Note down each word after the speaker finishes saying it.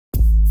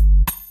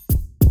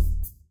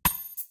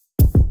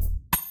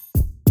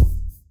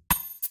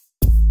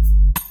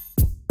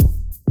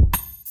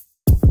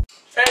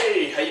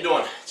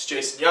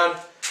Jason Young,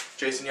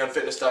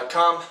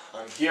 jasonyoungfitness.com.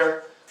 I'm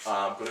here.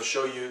 I'm going to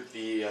show you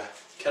the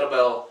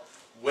Kettlebell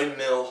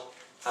Windmill,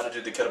 how to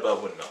do the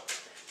Kettlebell Windmill.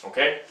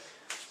 Okay?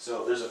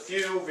 So there's a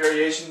few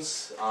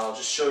variations. I'll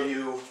just show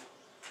you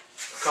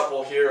a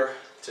couple here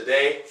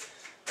today.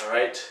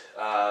 Alright,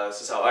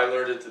 this is how I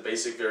learned it, the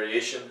basic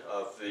variation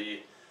of the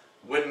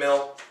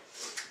windmill.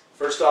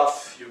 First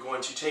off, you're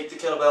going to take the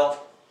kettlebell.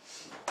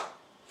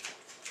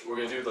 We're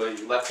going to do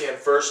the left hand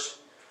first.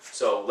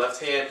 So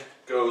left hand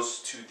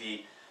goes to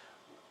the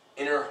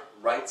inner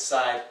right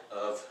side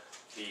of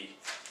the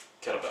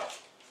kettlebell.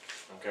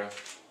 Okay?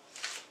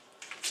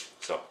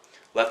 So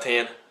left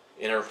hand,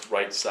 inner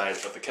right side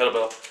of the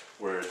kettlebell,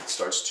 where it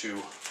starts to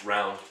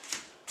round,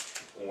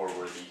 or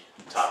where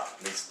the top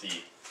meets the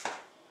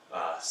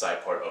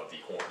side part of the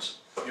horns.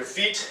 Your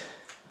feet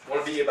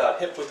want to be about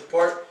hip width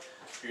apart.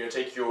 You're going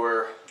to take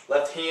your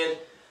left hand,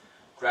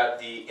 grab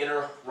the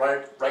inner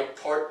right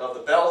part of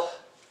the bell.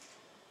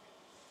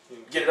 You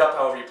can get it up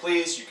however you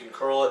please. You can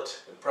curl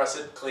it and press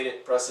it, clean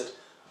it, press it,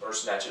 or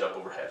snatch it up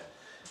overhead.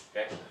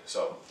 Okay,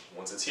 so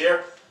once it's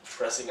here,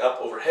 pressing up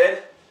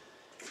overhead.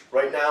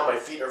 Right now my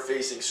feet are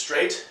facing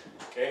straight.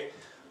 Okay,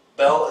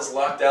 bell is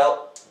locked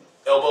out,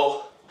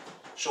 elbow,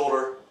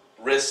 shoulder,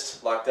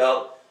 wrist locked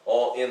out,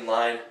 all in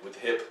line with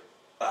hip,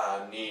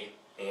 knee,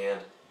 and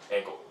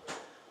ankle.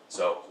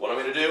 So what I'm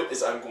going to do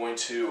is I'm going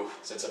to,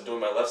 since I'm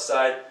doing my left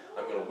side,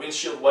 I'm going to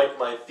windshield wipe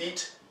my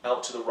feet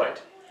out to the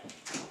right.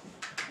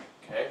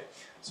 Okay,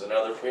 so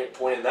now they're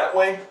pointing that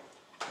way.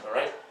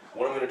 Alright,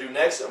 what I'm going to do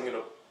next, I'm going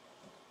to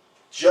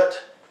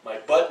jut my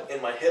butt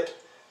and my hip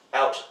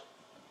out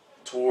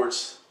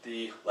towards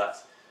the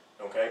left.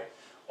 Okay,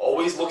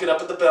 always looking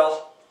up at the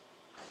bell.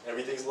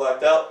 Everything's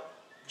locked out,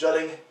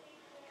 jutting.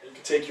 You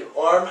can take your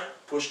arm,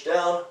 push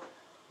down,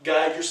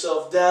 guide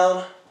yourself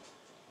down,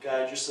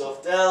 guide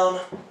yourself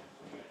down,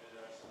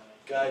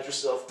 guide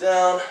yourself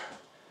down.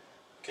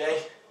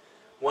 Okay,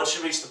 once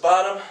you reach the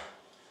bottom,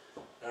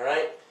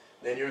 alright,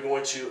 then you're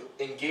going to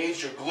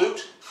engage your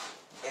glute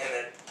and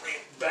then bring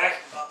it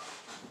back up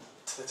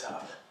to the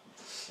top.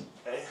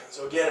 Okay,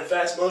 so again in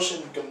fast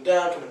motion, coming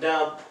down, coming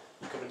down,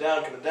 coming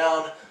down, coming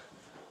down,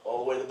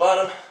 all the way to the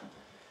bottom.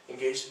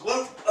 Engage the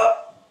glute,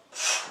 up,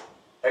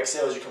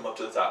 exhale as you come up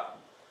to the top.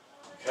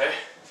 Okay,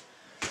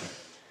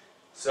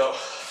 so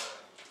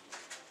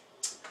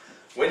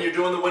when you're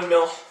doing the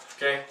windmill,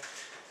 okay,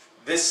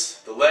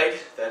 the leg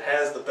that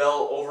has the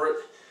bell over it,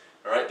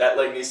 alright, that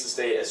leg needs to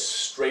stay as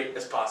straight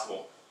as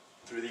possible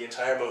through the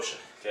entire motion.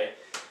 Okay,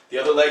 the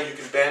other leg you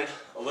can bend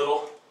a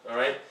little,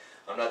 alright,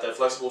 I'm not that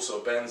flexible so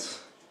it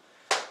bends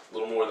a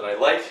little more than I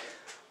like,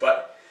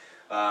 but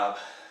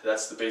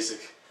that's the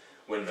basic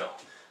windmill.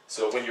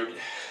 So when you're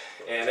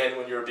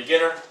a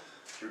beginner,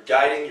 you're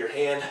guiding your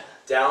hand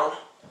down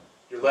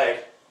your leg,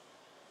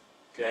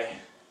 okay,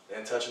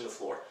 and touching the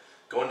floor.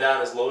 Going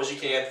down as low as you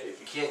can. If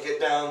you can't get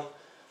down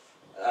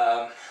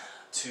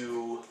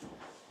to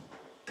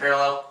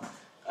parallel,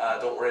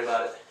 don't worry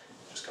about it.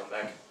 Just come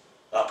back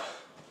up.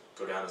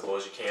 Go down as low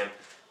as you can.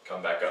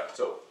 Come back up.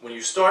 So when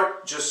you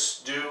start,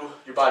 just do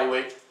your body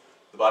weight.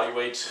 The body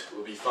weight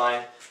will be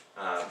fine,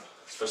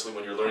 especially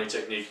when you're learning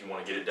technique. You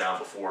want to get it down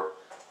before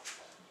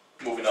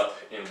moving up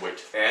in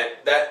weight. And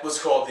that was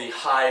called the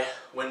high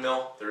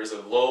windmill. There is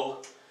a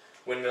low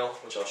windmill,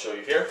 which I'll show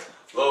you here.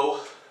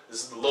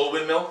 This is the low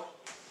windmill.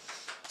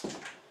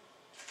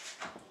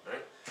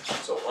 Alright,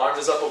 so arm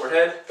is up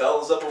overhead,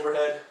 bell is up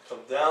overhead, come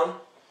down.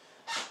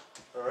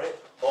 Alright,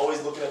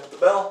 always looking up at the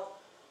bell,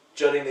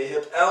 jutting the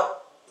hip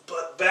out, the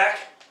butt back.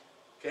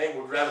 Okay,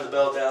 we're grabbing the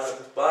bell down at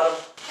the bottom,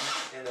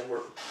 and then we're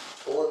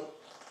pulling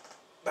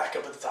back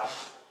up at the top.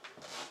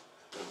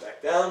 Pull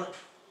back down,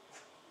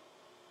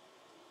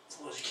 as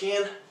low as you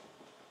can,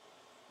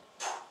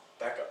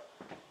 back up.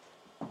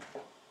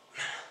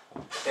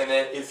 And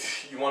then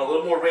if you want a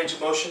little more range of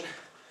motion,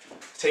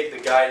 take the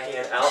guide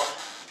hand out,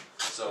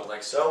 so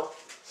like so.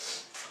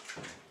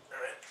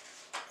 Alright,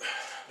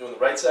 doing the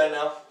right side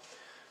now.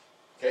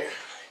 Okay, you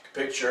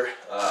can picture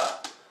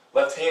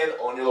left hand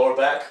on your lower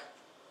back,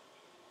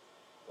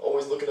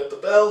 always looking at the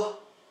bell,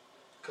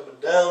 coming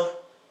down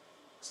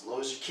as low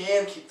as you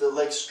can, keep the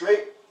legs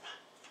straight,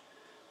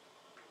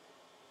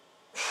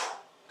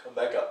 come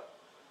back up,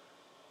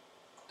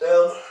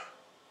 down,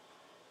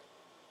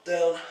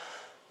 down,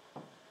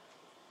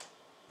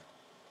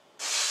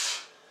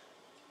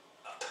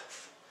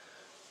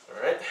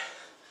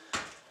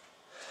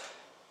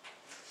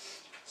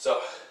 so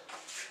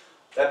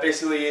that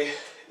basically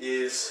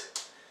is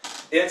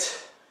it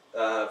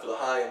for the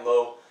high and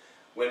low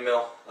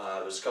windmill.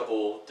 There's a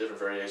couple different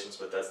variations,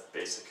 but that's the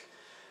basic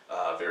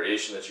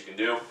variation that you can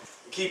do.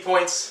 The key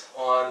points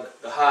on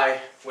the high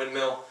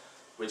windmill,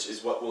 which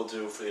is what we'll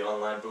do for the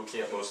online boot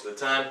camp most of the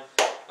time.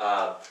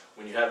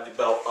 When you have the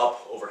bell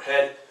up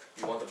overhead,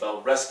 you want the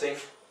bell resting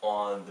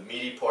on the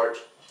meaty part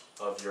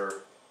of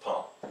your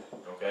palm.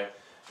 Okay?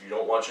 You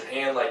don't want your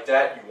hand like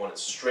that, you want it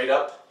straight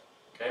up,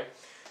 okay?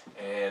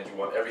 And you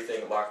want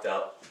everything locked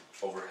out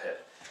overhead.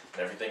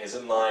 And everything is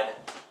in line,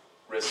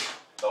 wrist,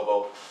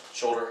 elbow,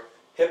 shoulder,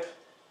 hip,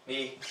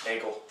 knee,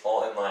 ankle,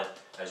 all in line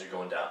as you're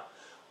going down.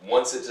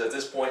 Once it's at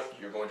this point,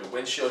 you're going to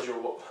windshield your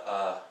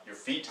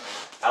feet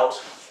out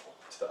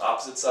to the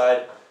opposite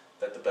side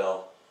that the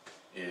bell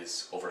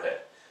is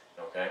overhead.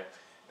 Okay?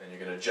 Then you're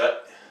going to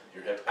jut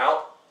your hip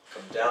out,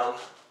 come down.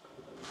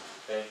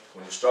 Okay?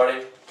 When you're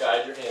starting,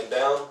 guide your hand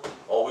down.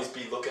 Always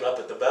be looking up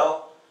at the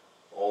bell,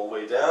 all the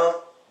way down,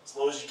 as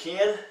low as you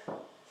can.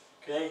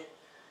 Okay?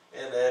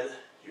 And then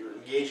you're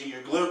engaging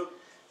your glute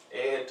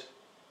and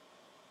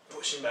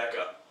pushing back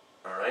up.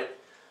 All right?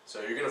 So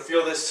you're going to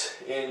feel this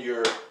in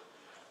your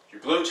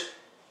glute,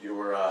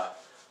 your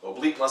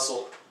oblique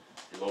muscle,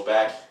 your low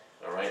back,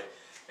 all right?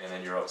 And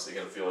then you're obviously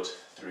going to feel it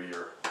through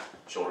your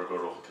shoulder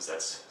girdle because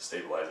that's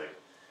stabilizing,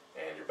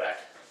 and your back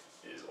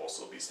is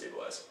also be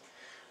stabilizing.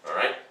 All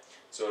right?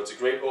 So it's a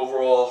great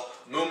overall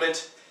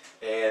movement,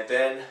 and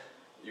then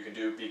you can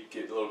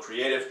get a little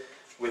creative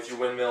with your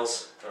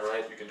windmills. All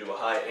right? You can do a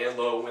high and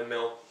low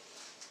windmill.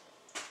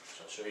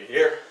 I'll show you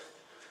here.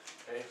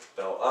 Okay,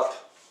 bell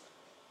up.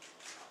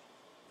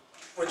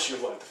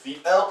 Windshield wipe the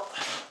feet out.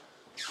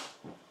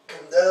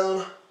 Come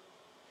down.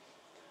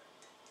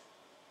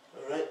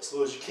 Alright, as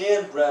slow as you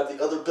can. Grab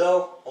the other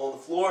bell on the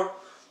floor.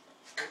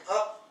 Come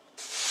up.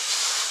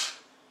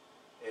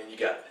 And you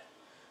got it.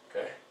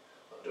 Okay?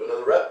 I'll do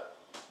another rep.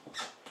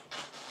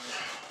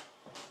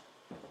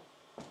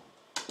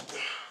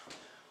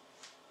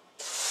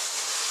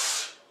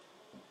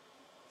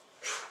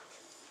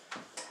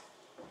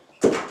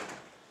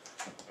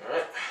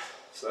 Alright,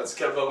 so that's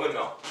the kettlebell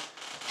windmill.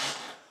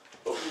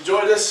 Hope you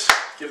enjoyed this.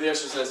 Give the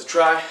exercise a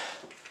try.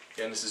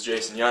 Again, this is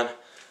Jason Yun.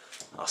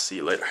 I'll see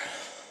you later.